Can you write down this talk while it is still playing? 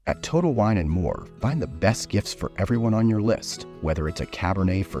At Total Wine & More, find the best gifts for everyone on your list, whether it's a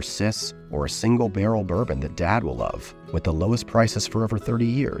Cabernet for sis or a single barrel bourbon that Dad will love. With the lowest prices for over 30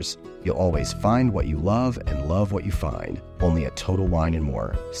 years, you'll always find what you love and love what you find. Only at Total Wine &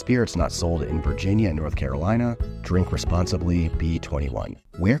 More. Spirits not sold in Virginia and North Carolina. Drink responsibly. Be 21.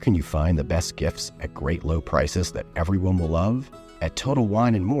 Where can you find the best gifts at great low prices that everyone will love? At Total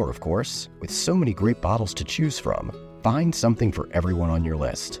Wine & More, of course. With so many great bottles to choose from. Find something for everyone on your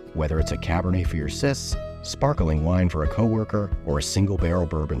list, whether it's a Cabernet for your sis, sparkling wine for a coworker, or a single barrel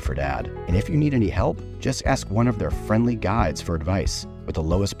bourbon for Dad. And if you need any help, just ask one of their friendly guides for advice. With the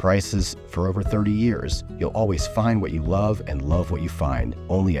lowest prices for over 30 years, you'll always find what you love and love what you find.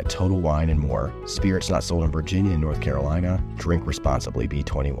 Only at Total Wine & More. Spirits not sold in Virginia and North Carolina. Drink responsibly. Be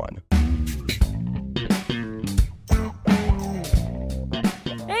 21.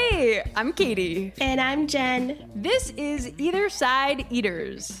 Hey, I'm Katie. And I'm Jen. This is Either Side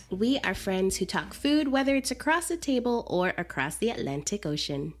Eaters. We are friends who talk food, whether it's across the table or across the Atlantic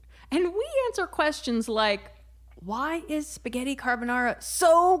Ocean. And we answer questions like, why is spaghetti carbonara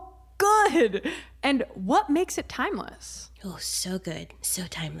so good? And what makes it timeless? Oh, so good. So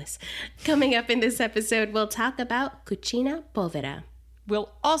timeless. Coming up in this episode, we'll talk about cucina povera.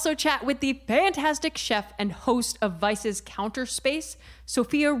 We'll also chat with the fantastic chef and host of Vice's Counter Space,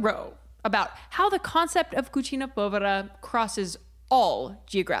 Sophia Rowe, about how the concept of cucina povera crosses all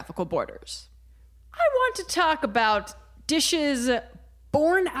geographical borders. I want to talk about dishes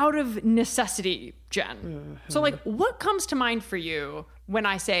born out of necessity, Jen. Mm-hmm. So, what comes to mind for you when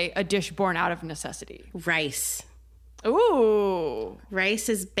I say a dish born out of necessity? Rice. Ooh. Rice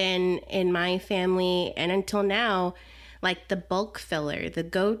has been in my family, and until now, like the bulk filler, the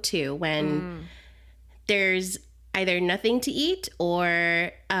go-to when there's either nothing to eat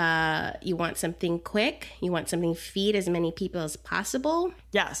or you want something quick, you want something to feed as many people as possible.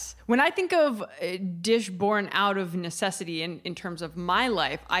 Yes. When I think of a dish born out of necessity in terms of my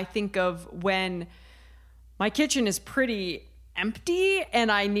life, I think of when my kitchen is pretty empty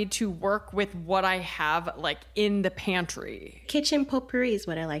and I need to work with what I have in the pantry. Kitchen potpourri is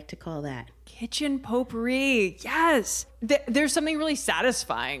what I like to call that. Kitchen potpourri. Yes. There's something really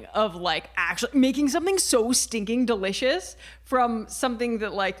satisfying of actually making something so stinking delicious from something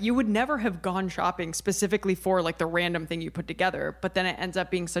that you would never have gone shopping specifically for the random thing you put together, but then it ends up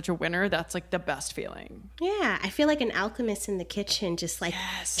being such a winner. That's the best feeling. Yeah. I feel like an alchemist in the kitchen, just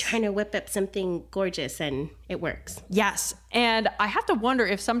yes. trying to whip up something gorgeous, and it works. Yes. And I have to wonder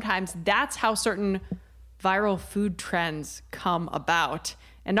if sometimes that's how certain viral food trends come about.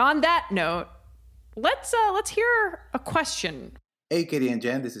 And on that note, let's hear a question. Hey, Katie and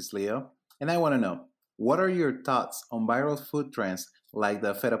Jen, this is Leo. And I want to know, what are your thoughts on viral food trends like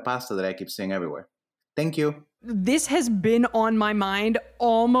the feta pasta that I keep seeing everywhere? Thank you. This has been on my mind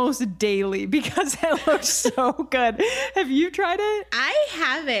almost daily because it looks so good. Have you tried it? I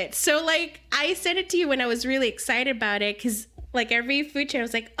haven't. So I sent it to you when I was really excited about it because every food trend I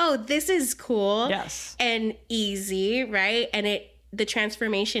was like, oh, this is cool. Yes. And easy, right? And the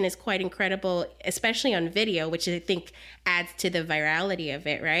transformation is quite incredible, especially on video, which I think adds to the virality of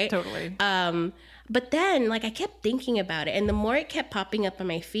it, right? Totally. But then, I kept thinking about it, and the more it kept popping up on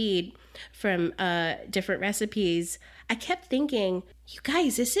my feed from different recipes, I kept thinking, you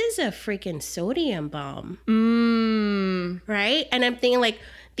guys, this is a freaking sodium bomb. Right? And I'm thinking,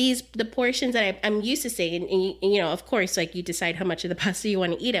 the portions that I'm used to seeing, and of course, you decide how much of the pasta you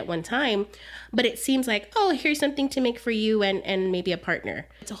want to eat at one time, but it seems oh, here's something to make for you and maybe a partner.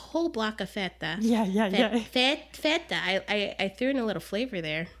 It's a whole block of feta. Yeah. Feta. I threw in a little flavor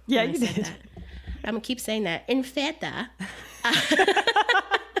there. Yeah, you did. That. I'm going to keep saying that. In feta.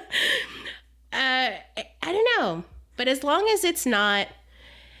 I don't know. But as long as it's not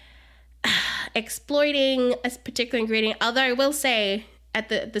exploiting a particular ingredient, although I will say, at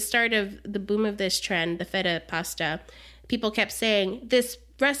the start of the boom of this trend, the feta pasta, people kept saying, this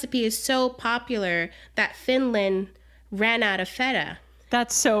recipe is so popular that Finland ran out of feta.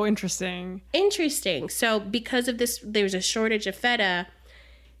 That's so interesting. Interesting. So because of this, there's a shortage of feta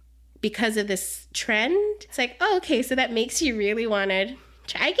because of this trend. It's oh, okay, so that makes you really want to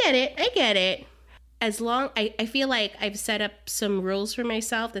try. I get it. As long, I feel like I've set up some rules for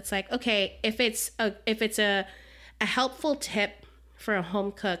myself that's okay, if it's a helpful tip for a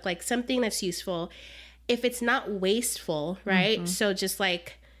home cook, something that's useful, if it's not wasteful, right? Mm-hmm. So just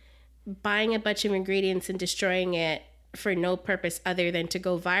buying a bunch of ingredients and destroying it for no purpose other than to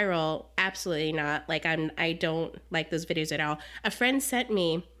go viral, absolutely not. I don't like those videos at all. A friend sent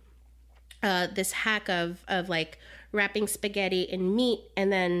me this hack of wrapping spaghetti in meat,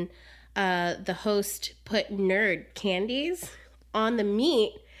 and then the host put nerd candies on the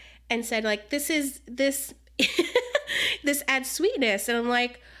meat, and said like, this this adds sweetness. And I'm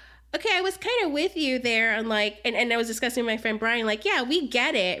like, okay, I was kind of with you there. I'm like, and I was discussing with my friend Brian, like, yeah, we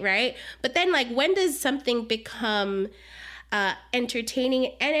get it, right? But then like, when does something become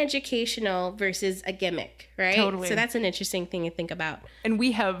entertaining and educational versus a gimmick, right? Totally. So that's an interesting thing to think about. And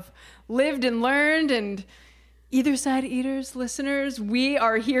we have lived and learned, and either side eaters, listeners, we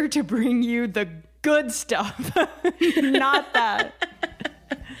are here to bring you the good stuff, not that.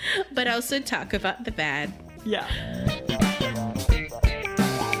 But also talk about the bad. Yeah.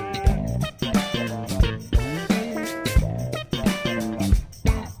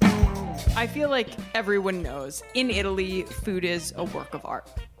 I feel like everyone knows in Italy, food is a work of art,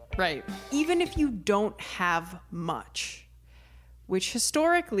 right? Even if you don't have much, which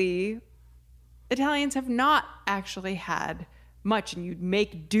historically Italians have not actually had much, and you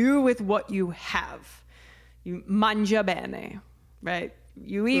make do with what you have. You mangia bene, right?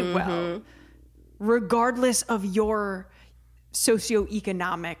 You eat well, regardless of your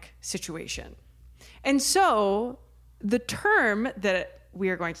socioeconomic situation. And so the term that we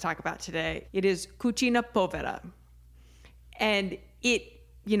are going to talk about today, it is cucina povera. And it,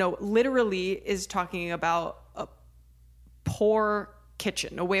 literally is talking about a poor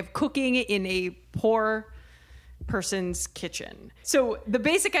kitchen, a way of cooking in a poor person's kitchen. So the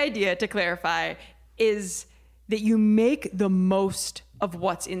basic idea, to clarify, is that you make the most of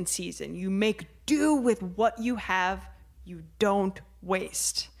what's in season. You make do with what you have. You don't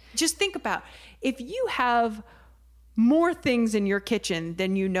waste. Just think about, if you have more things in your kitchen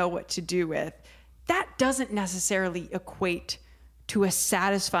than you know what to do with, that doesn't necessarily equate to a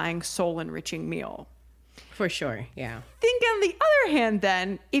satisfying, soul-enriching meal. For sure, yeah. Think on the other hand,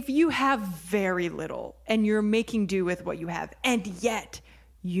 then, if you have very little and you're making do with what you have, and yet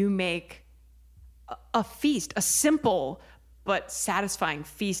you make a feast, a simple but satisfying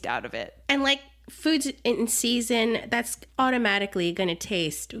feast out of it. And like foods in season, that's automatically going to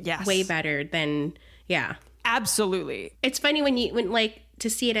taste way better than, yeah. Absolutely. It's funny when like to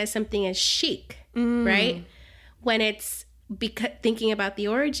see it as something as chic, right? When it's thinking about the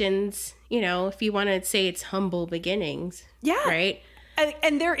origins, if you want to say it's humble beginnings. Yeah. Right?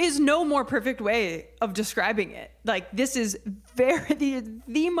 And there is no more perfect way of describing it. Like, this is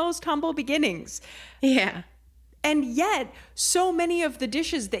the most humble beginnings. Yeah. And yet, so many of the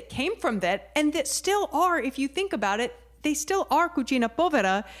dishes that came from that, and that still are, if you think about it, they still are cucina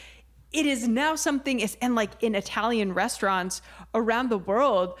povera. It is now something, and like in Italian restaurants around the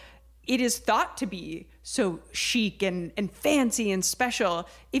world, it is thought to be so chic and fancy and special.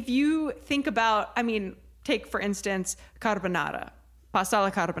 If you think about, take for instance, carbonara, pasta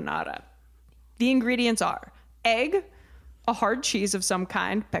alla carbonara. The ingredients are egg, a hard cheese of some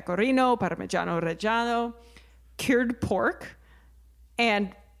kind, pecorino, parmigiano reggiano, cured pork,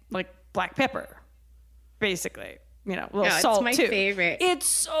 and like black pepper, basically. A little salt too. It's my favorite. It's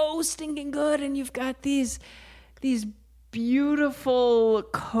so stinking good, and you've got these beautiful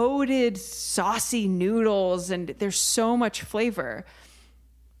coated saucy noodles, and there's so much flavor.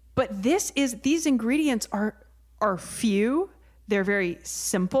 But these ingredients are few. They're very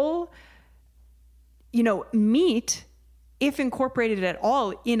simple. Meat, if incorporated at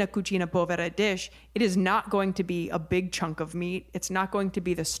all in a cucina povera dish, it is not going to be a big chunk of meat. It's not going to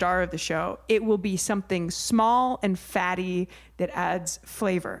be the star of the show. It will be something small and fatty that adds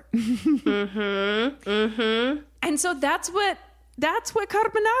flavor. And so that's what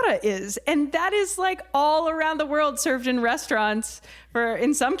carbonara is. And that is like all around the world, served in restaurants for,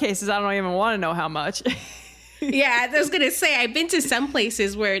 in some cases, I don't even want to know how much. Yeah, I was going to say, I've been to some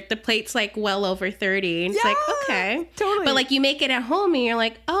places where the plate's like well over 30. And it's like, okay. Totally. But like you make it at home and you're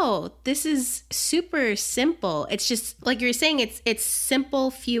like, oh, this is super simple. It's just like you're saying, it's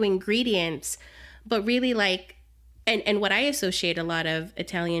simple, few ingredients, but really like, and what I associate a lot of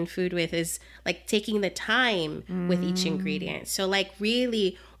Italian food with is like taking the time with each ingredient. So like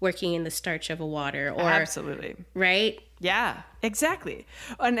really working in the starch of a water or. Absolutely. Right? Yeah, exactly.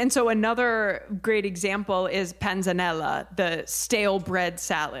 And so another great example is panzanella, the stale bread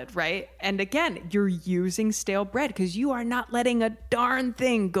salad, right? And again, you're using stale bread because you are not letting a darn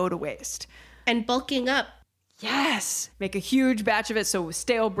thing go to waste. And bulking up. Yes. Make a huge batch of it. So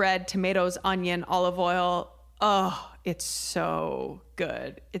stale bread, tomatoes, onion, olive oil. Oh, it's so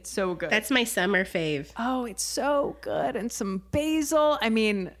good. It's so good. That's my summer fave. Oh, it's so good. And some basil.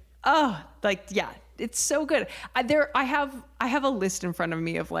 It's so good. I have a list in front of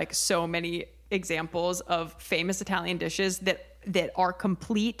me of like so many examples of famous Italian dishes that are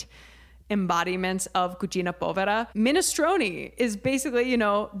complete embodiments of cucina povera. Minestrone is basically,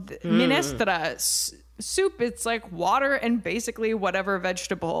 minestra, soup, it's like water and basically whatever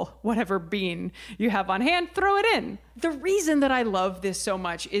vegetable, whatever bean you have on hand, throw it in. The reason that I love this so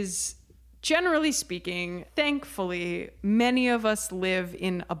much is, generally speaking, thankfully, many of us live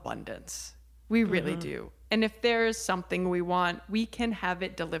in abundance. We really do. And if there's something we want, we can have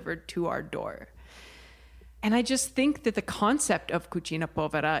it delivered to our door. And I just think that the concept of cucina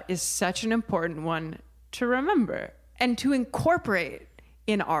povera is such an important one to remember and to incorporate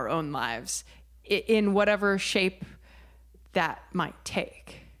in our own lives in whatever shape that might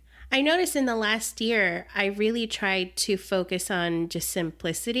take. I noticed in the last year, I really tried to focus on just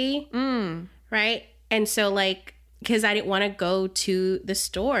simplicity, right? And so like, because I didn't want to go to the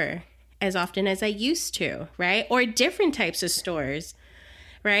store as often as I used to, right? Or different types of stores,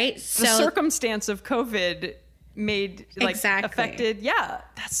 right? The circumstance of COVID made like affected. Yeah,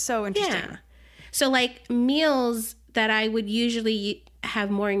 that's so interesting. Yeah. So like meals that I would usually have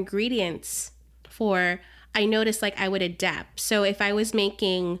more ingredients for, I noticed like I would adapt. So if I was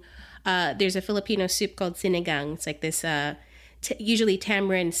making, there's a Filipino soup called sinigang. It's like this usually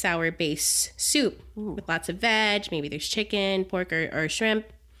tamarind sour base soup with lots of veg. Maybe there's chicken, pork, or shrimp.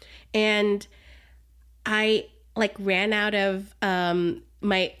 And I like ran out of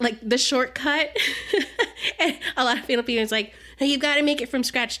my like the shortcut. And a lot of Filipinos like, hey, you've got to make it from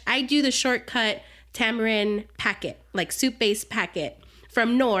scratch. I do the shortcut tamarind packet, like soup base packet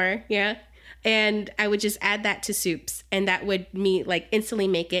from Knorr, yeah. And I would just add that to soups, and that would instantly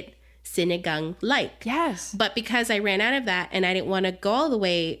make it sinigang like. Yes. But because I ran out of that and I didn't want to go all the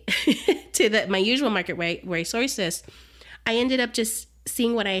way to my usual market where I source this, I ended up just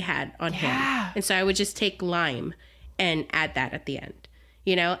seeing what I had on hand. And so I would just take lime and add that at the end.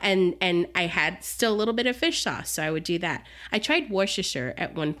 You know, and I had still a little bit of fish sauce, so I would do that. I tried Worcestershire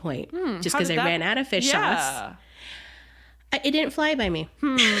at one point just because I ran out of fish sauce. It didn't fly by me.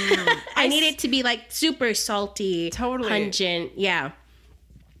 I need it to be like super salty, pungent. Yeah.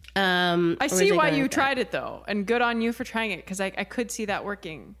 I see why you tried it though, and good on you for trying it, because I could see that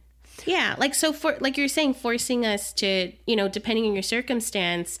working. Yeah, like so for like you're saying, forcing us to, you know, depending on your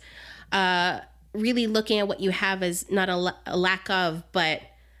circumstance, really looking at what you have as not a lack of, but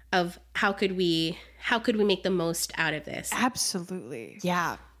of how could we make the most out of this? Absolutely.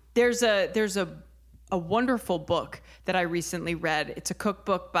 Yeah. There's a wonderful book that I recently read. It's a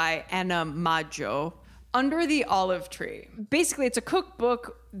cookbook by Anna Maggio, Under the Olive Tree. Basically, it's a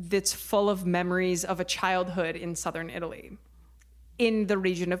cookbook that's full of memories of a childhood in southern Italy, in the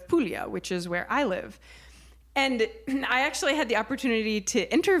region of Puglia, which is where I live. And I actually had the opportunity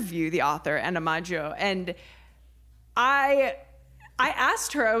to interview the author, Anna Maggio, and I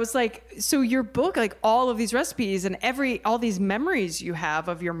asked her, I was like, so your book, like all of these recipes and all these memories you have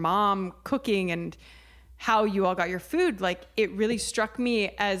of your mom cooking and how you all got your food, like it really struck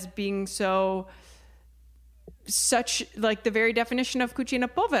me as being such like the very definition of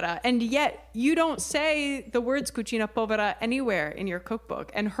cucina povera. And yet you don't say the words cucina povera anywhere in your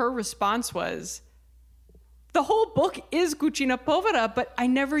cookbook. And her response was, the whole book is cucina povera, but I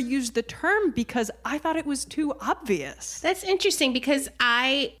never used the term because I thought it was too obvious. That's interesting, because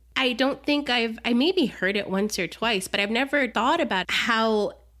I don't think I maybe heard it once or twice, but I've never thought about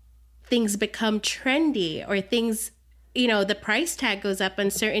how things become trendy, or things, you know, the price tag goes up on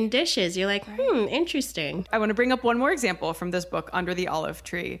certain dishes. You're like, interesting. I want to bring up one more example from this book, Under the Olive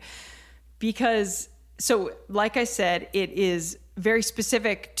Tree, because, so like I said, it is very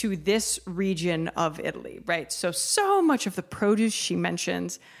specific to this region of Italy, right? So much of the produce she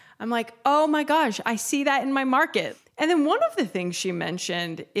mentions, I'm like, oh my gosh, I see that in my market. And then one of the things she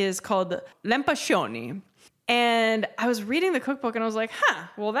mentioned is called l'impascioni. And I was reading the cookbook and I was like,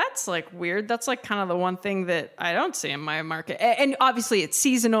 well, that's like weird. That's like kind of the one thing that I don't see in my market. And obviously it's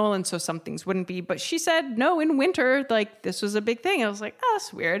seasonal, and so some things wouldn't be. But she said, no, in winter, like this was a big thing. I was like, oh,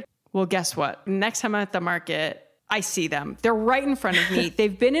 that's weird. Well, guess what? Next time I'm at the market, I see them. They're right in front of me.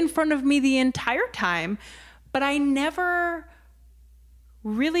 They've been in front of me the entire time, but I never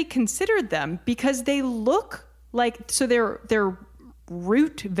really considered them because they look like, so they're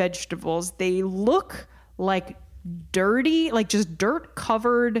root vegetables. They look like dirty, like just dirt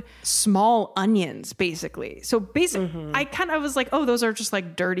covered small onions, basically. So basically, I was like, oh, those are just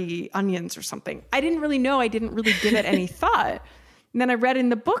like dirty onions or something. I didn't really know. I didn't really give it any thought. And then I read in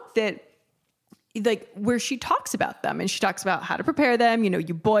the book that, like, where she talks about them, and she talks about how to prepare them. You know,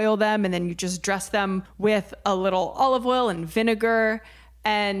 you boil them and then you just dress them with a little olive oil and vinegar,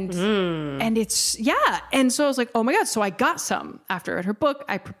 and it's, and so I was like, oh my god. So I got some after I read her book.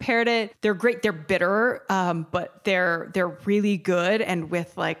 I prepared it. They're great. They're bitter, but they're really good, and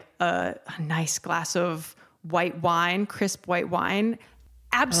with like a nice glass of white wine, crisp white wine,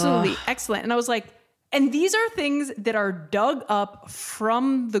 absolutely excellent. And I was like, And these are things that are dug up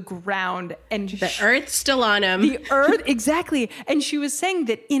from the ground, and The earth's still on them. the earth, exactly. And she was saying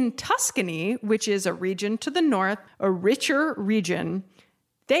that in Tuscany, which is a region to the north, a richer region,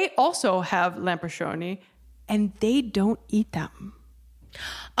 they also have lampricioni, and they don't eat them.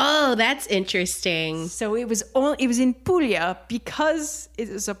 Oh, that's interesting. So it was in Puglia, because it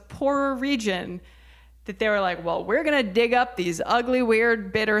is a poorer region, that they were like, well, we're going to dig up these ugly,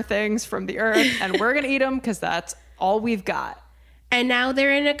 weird, bitter things from the earth, and we're going to eat them because that's all we've got. And now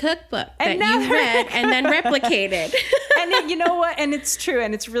they're in a cookbook that you read and then replicated. And you know what? And it's true,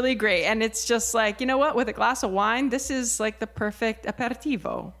 and it's really great. And it's just like, you know what? With a glass of wine, this is like the perfect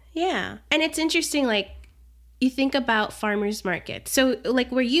aperitivo. Yeah. And it's interesting, like, you think about farmers markets. So,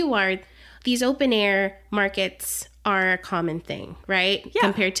 like, where you are, these open air markets are a common thing, right? Yeah.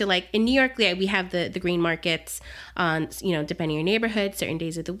 Compared to, like, in New York, we have the green markets on, depending on your neighborhood, certain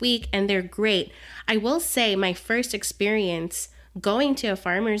days of the week, and they're great. I will say my first experience going to a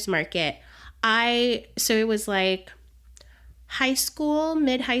farmer's market, so it was like high school,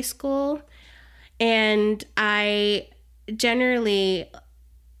 mid-high school, and I generally,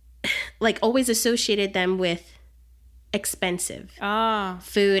 like, always associated them with expensive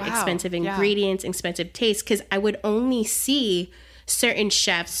food, expensive ingredients, expensive taste, because I would only see certain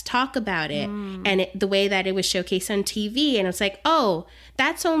chefs talk about it and the way that it was showcased on TV. And it's like, oh,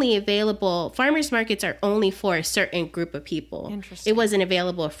 that's only available. Farmers markets are only for a certain group of people. Interesting. It wasn't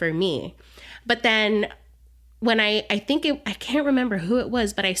available for me. But then when I can't remember who it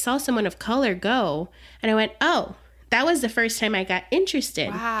was, but I saw someone of color go, and I went, oh, that was the first time I got interested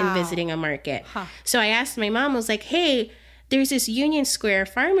in visiting a market. So I asked my mom, I was like, hey, there's this Union Square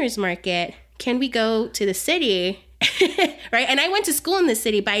farmers market. Can we go to the city? Right? And I went to school in the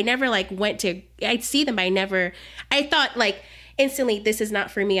city, but I never I'd see them. I thought, like, instantly, this is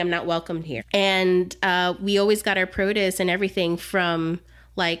not for me. I'm not welcomed here. And we always got our produce and everything from,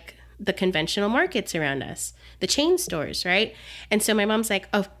 like, the conventional markets around us, the chain stores, right? And so my mom's like,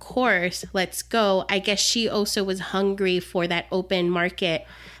 of course, let's go. I guess she also was hungry for that open market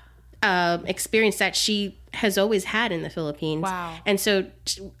experience that she has always had in the Philippines. Wow. And so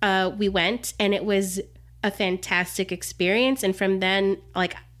we went, and it was a fantastic experience. And from then,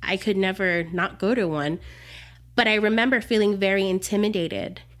 like, I could never not go to one. But I remember feeling very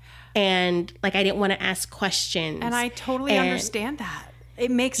intimidated, and, like, I didn't want to ask questions. And I totally understand that. It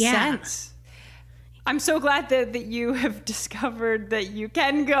makes sense. I'm so glad that you have discovered that you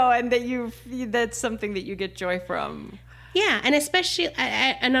can go, and that that's something that you get joy from. Yeah, and especially,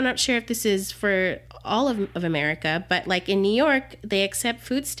 and I'm not sure if this is for all of America, but, like, in New York, they accept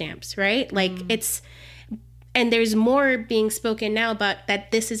food stamps, right? Like, and there's more being spoken now about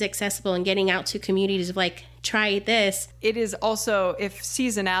that this is accessible and getting out to communities of, like, try this. It is also, if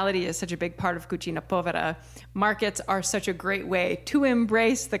seasonality is such a big part of Cucina Povera, markets are such a great way to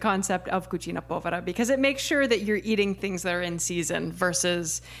embrace the concept of Cucina Povera, because it makes sure that you're eating things that are in season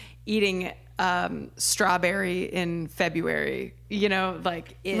versus eating strawberry in February.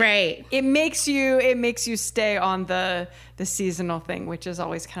 Right. It makes you stay on the seasonal thing, which is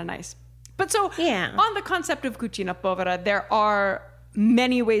always kind of nice. But so on the concept of Cucina Povera, there are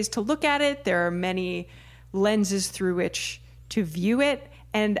many ways to look at it. There are many lenses through which to view it.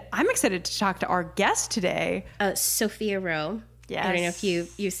 And I'm excited to talk to our guest today. Sophia Rowe. Yes. I don't know if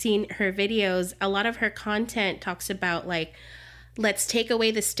you've seen her videos. A lot of her content talks about, like, let's take away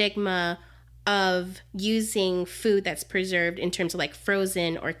the stigma of using food that's preserved in terms of, like,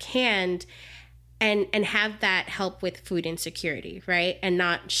 frozen or canned, and have that help with food insecurity, right? And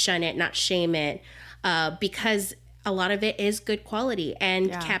not shun it, not shame it, because a lot of it is good quality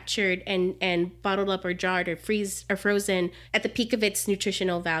and captured and bottled up or jarred or frozen at the peak of its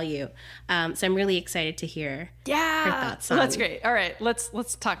nutritional value. So I'm really excited to hear her thoughts on. That's great. All right,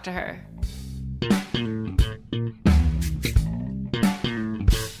 let's talk to her.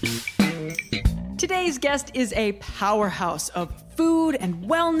 Today's guest is a powerhouse of food and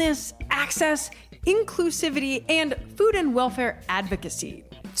wellness, access, inclusivity, and food and welfare advocacy.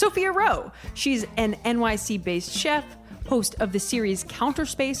 Sophia Rowe. She's an NYC-based chef, host of the series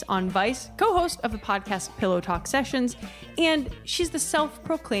Counterspace on Vice, co-host of the podcast Pillow Talk Sessions, and she's the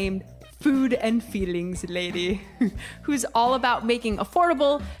self-proclaimed food and feelings lady who's all about making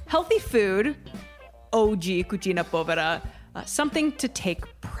affordable, healthy food, OG Cucina Povera, something to take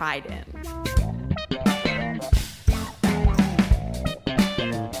pride in.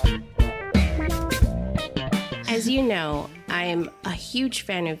 As you know, I'm a huge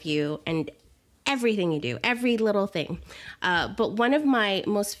fan of you and everything you do, every little thing. But one of my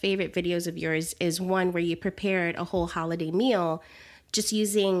most favorite videos of yours is one where you prepared a whole holiday meal just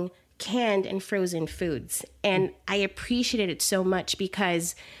using canned and frozen foods. And I appreciated it so much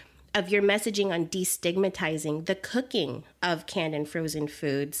because of your messaging on destigmatizing the cooking of canned and frozen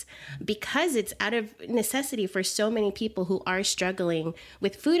foods, because it's out of necessity for so many people who are struggling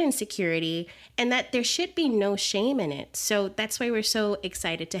with food insecurity, and that there should be no shame in it. So that's why we're so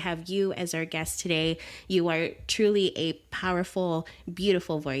excited to have you as our guest today. You are truly a powerful,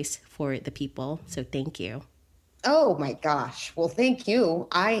 beautiful voice for the people. So thank you. Oh my gosh. Well, thank you.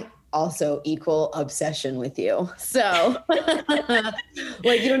 I also equal obsession with you. So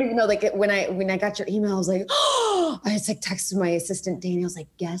like, you don't even know, like when I got your email, I was like, oh, I just like texted my assistant, Danny. I was like,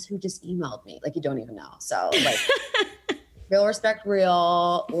 guess who just emailed me? Like, you don't even know. So like, real respect,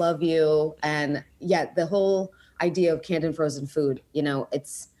 real love you. And yeah, the whole idea of canned and frozen food, you know,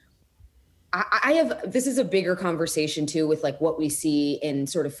 this is a bigger conversation too, with like what we see in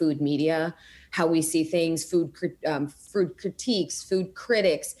sort of food media, how we see things, food critiques, food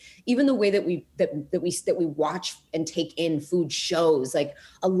critics, even the way that we watch and take in food shows. Like,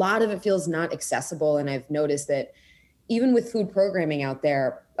 a lot of it feels not accessible. And I've noticed that even with food programming out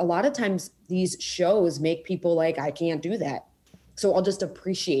there, a lot of times these shows make people like, I can't do that, so I'll just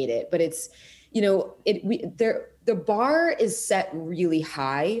appreciate it. But it's, you know, the bar is set really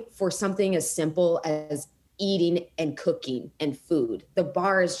high for something as simple as eating and cooking and food. The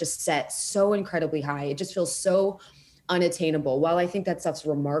bar is just set so incredibly high. It just feels so unattainable. While I think that stuff's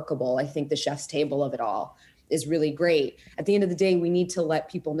remarkable, I think the chef's table of it all is really great. At the end of the day, we need to let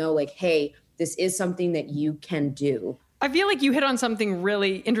people know, like, hey, this is something that you can do. I feel like you hit on something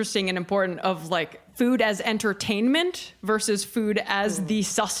really interesting and important of like food as entertainment versus food as the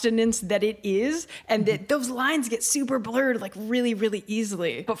sustenance that it is. And that those lines get super blurred like really, really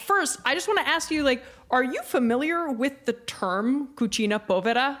easily. But first, I just want to ask you, like, are you familiar with the term cucina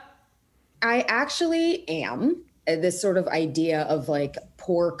povera? I actually am. This sort of idea of like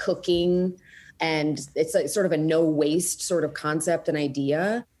poor cooking, and it's like sort of a no waste sort of concept and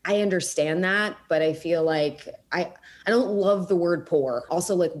idea. I understand that, but I feel like I don't love the word poor.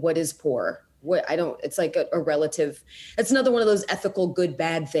 Also, like, what is poor? It's like a relative, it's another one of those ethical good,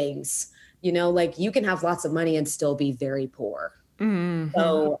 bad things, you know, like you can have lots of money and still be very poor. Mm-hmm.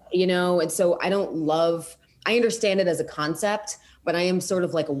 So, you know, and so I understand it as a concept, but I am sort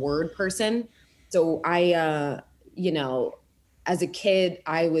of like a word person. So you know, as a kid,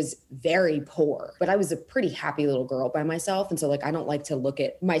 I was very poor, but I was a pretty happy little girl by myself. And so like, I don't like to look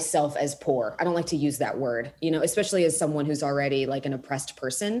at myself as poor. I don't like to use that word, you know, especially as someone who's already like an oppressed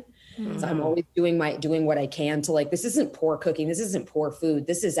person. Mm-hmm. So I'm always doing what I can to like, this isn't poor cooking. This isn't poor food.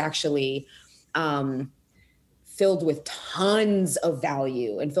 This is actually filled with tons of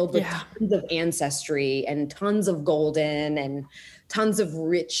value and filled with tons of ancestry and tons of golden and tons of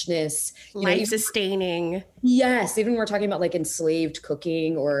richness, life sustaining. Yes. Even when we're talking about like enslaved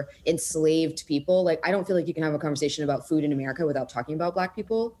cooking or enslaved people, like, I don't feel like you can have a conversation about food in America without talking about Black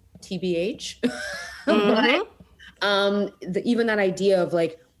people, TBH. Mm-hmm. But even that idea of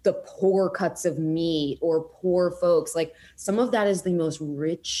like the poor cuts of meat or poor folks, like some of that is the most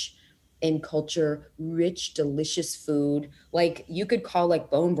rich in culture, rich, delicious food. Like you could call like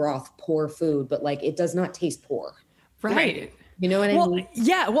bone broth poor food, but like it does not taste poor. Right. You know what I mean?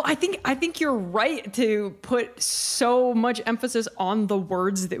 Yeah. Well, I think you're right to put so much emphasis on the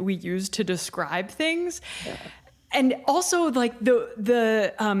words that we use to describe things. Yeah. And also like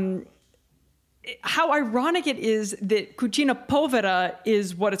how ironic it is that cucina povera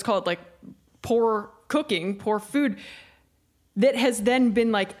is what it's called, like poor cooking, poor food, that has then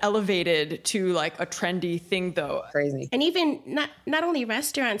been like elevated to like a trendy thing though. Crazy. And even not only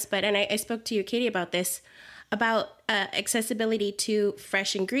restaurants, but, and I spoke to you, Katie, about this, about accessibility to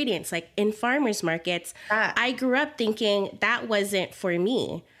fresh ingredients, like in farmers markets. I grew up thinking that wasn't for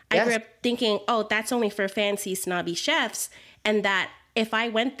me. Yes. I grew up thinking, oh, that's only for fancy snobby chefs, and that if I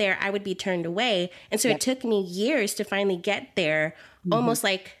went there, I would be turned away. And so it took me years to finally get there, almost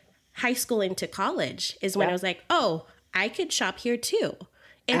like high school into college is when I was like, oh, I could shop here too.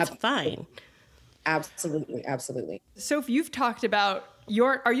 It's fine. Absolutely. Absolutely. Soph, you've talked about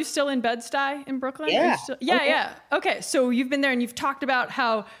are you still in Bed-Stuy in Brooklyn? Yeah. Yeah. Okay. So you've been there and you've talked about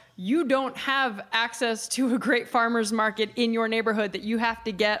how you don't have access to a great farmer's market in your neighborhood, that you have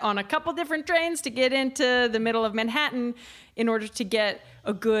to get on a couple different trains to get into the middle of Manhattan in order to get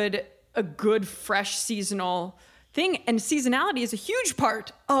a good fresh seasonal thing. And seasonality is a huge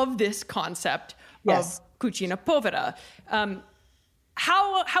part of this concept of cucina povera.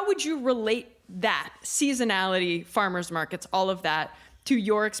 How would you relate that seasonality, farmers markets, all of that to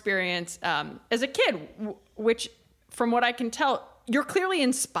your experience as a kid, which from what I can tell, you're clearly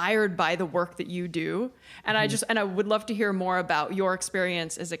inspired by the work that you do. And I would love to hear more about your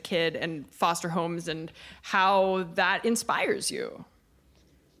experience as a kid and foster homes and how that inspires you.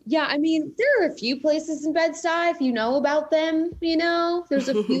 Yeah, I mean, there are a few places in Bed-Stuy, if you know about them, there's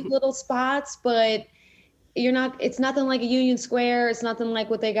a few little spots, but it's nothing like a Union Square. It's nothing like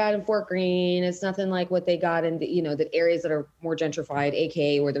what they got in Fort Greene. It's nothing like what they got in the areas that are more gentrified,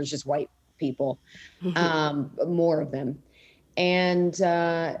 AKA where there's just white people, more of them. And,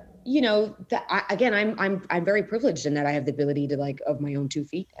 again, I'm very privileged in that I have the ability to of my own 2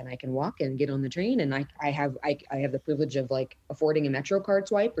 feet, and I can walk and get on the train. And I have the privilege of affording a Metro card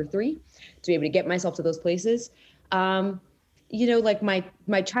swipe or 3 to be able to get myself to those places. My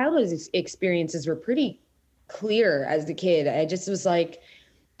childhood experiences were pretty clear as a kid. I just was I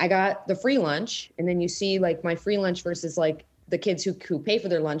got the free lunch, and then you see my free lunch versus the kids who pay for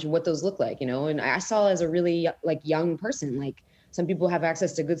their lunch and what those look like, and I saw as a really young person, some people have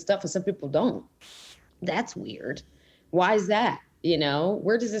access to good stuff and some people don't. That's weird. Why is that?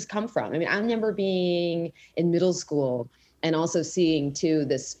 Where does this come from? I mean, I remember being in middle school and also seeing too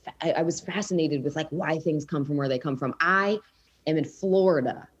I was fascinated with why things come from where they come from. I am in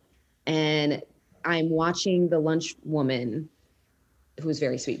Florida and I'm watching the lunch woman, who's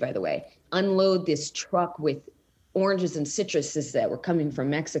very sweet, by the way, unload this truck with oranges and citruses that were coming from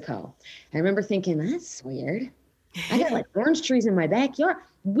Mexico. I remember thinking, that's weird. I got orange trees in my backyard.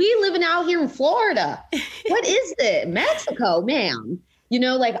 We living out here in Florida. What is this? Mexico, ma'am.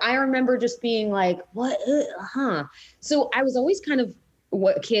 I remember just being what? So I was always kind of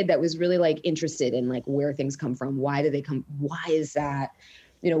a kid that was really interested in where things come from. Why do they come? Why is that?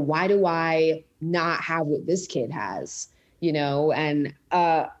 Why do I not have what this kid has? And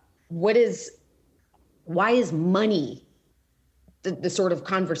why is money the sort of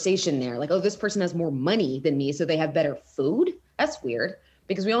conversation there? This person has more money than me, so they have better food? That's weird,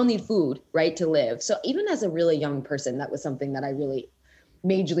 because we all need food, right, to live. So even as a really young person, that was something that I really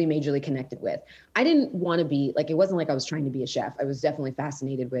majorly connected with. I didn't want to be it wasn't I was trying to be a chef. I was definitely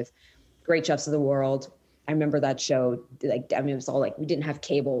fascinated with great chefs of the world. I remember that show, it was all we didn't have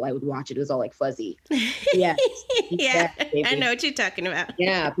cable. I would watch it. It was all fuzzy. Yes. Yeah. I know what you're talking about.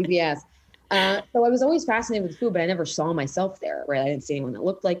 Yeah. PBS. So I was always fascinated with food, but I never saw myself there, right? I didn't see anyone that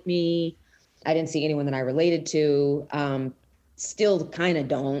looked like me. I didn't see anyone that I related to. Still kind of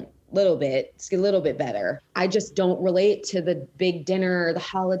don't, it's a little bit better. I just don't relate to the big dinner, the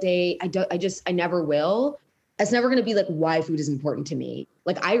holiday. I never will. It's never going to be why food is important to me.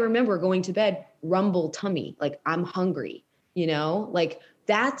 I remember going to bed, rumble tummy, I'm hungry,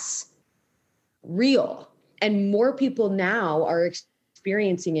 that's real. And more people now are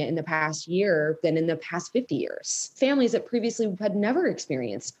experiencing it in the past year than in the past 50 years. Families that previously had never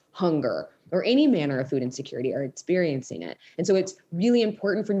experienced hunger or any manner of food insecurity are experiencing it. And so it's really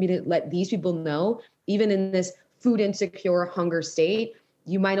important for me to let these people know, even in this food insecure hunger state,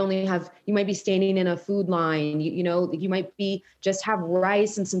 you might be standing in a food line, you might be just have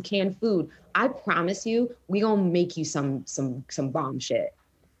rice and some canned food. I promise you, we gonna make you some bomb shit.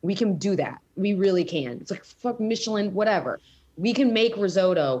 We can do that. We really can. It's fuck Michelin, whatever. We can make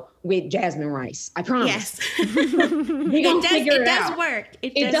risotto with jasmine rice. I promise. Yes. It does work.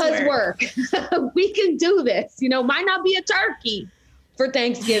 It does work. We can do this. Might not be a turkey for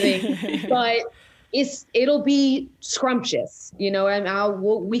Thanksgiving, but it'll be scrumptious, and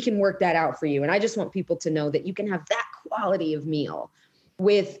we can work that out for you. And I just want people to know that you can have that quality of meal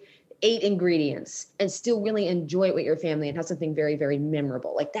with 8 ingredients and still really enjoy it with your family and have something very, very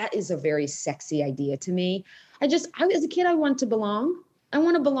memorable. That is a very sexy idea to me. As a kid, I want to belong. I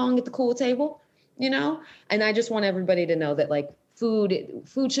want to belong at the cool table, and I just want everybody to know that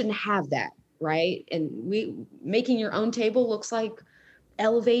food shouldn't have that, right? And making your own table looks like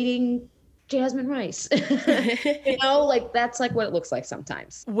elevating jasmine rice. That's what it looks like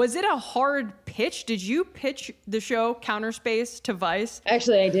sometimes. Was it a hard pitch? Did you pitch the show Counterspace to Vice?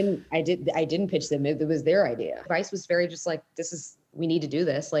 Actually, I didn't pitch them. It was their idea. Vice was very just we need to do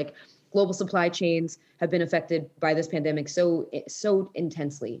this. Global supply chains have been affected by this pandemic so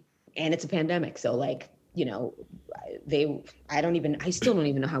intensely, and it's a pandemic. So I still don't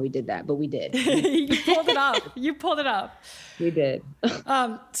even know how we did that, but we did. You pulled it off. We did.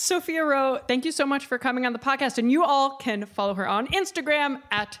 Sophia Rowe, thank you so much for coming on the podcast. And you all can follow her on Instagram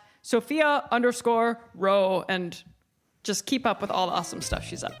at Sophia_Rowe and just keep up with all the awesome stuff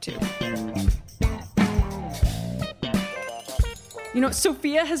she's up to.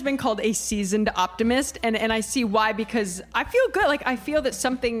 Sophia has been called a seasoned optimist, and I see why, because I feel good. I feel that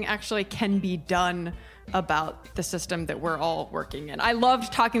something actually can be done about the system that we're all working in. I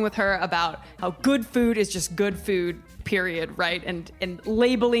loved talking with her about how good food is just good food, period, right? And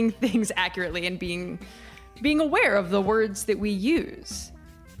labeling things accurately and being aware of the words that we use.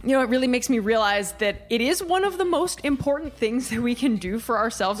 You know, it really makes me realize that it is one of the most important things that we can do for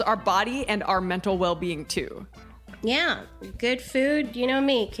ourselves, our body, and our mental well-being too. Yeah, good food, you know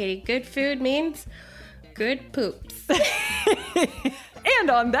me, Katie. Good food means good poops.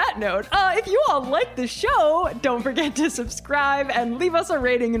 And on that note, if you all like the show, don't forget to subscribe and leave us a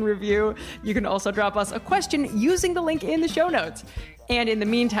rating and review. You can also drop us a question using the link in the show notes. And in the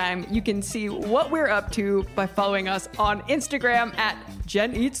meantime, you can see what we're up to by following us on Instagram at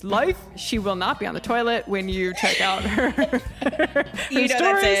Jen Eats Life. She will not be on the toilet when you check out her you know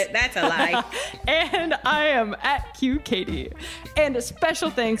stories. that's a lie. And I am at QKatie. And a special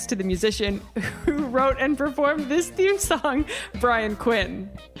thanks to the musician who wrote and performed this theme song, Brian Quinn.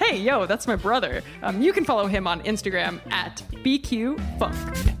 Hey, yo, that's my brother. You can follow him on Instagram at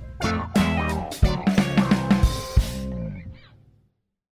BQFunk.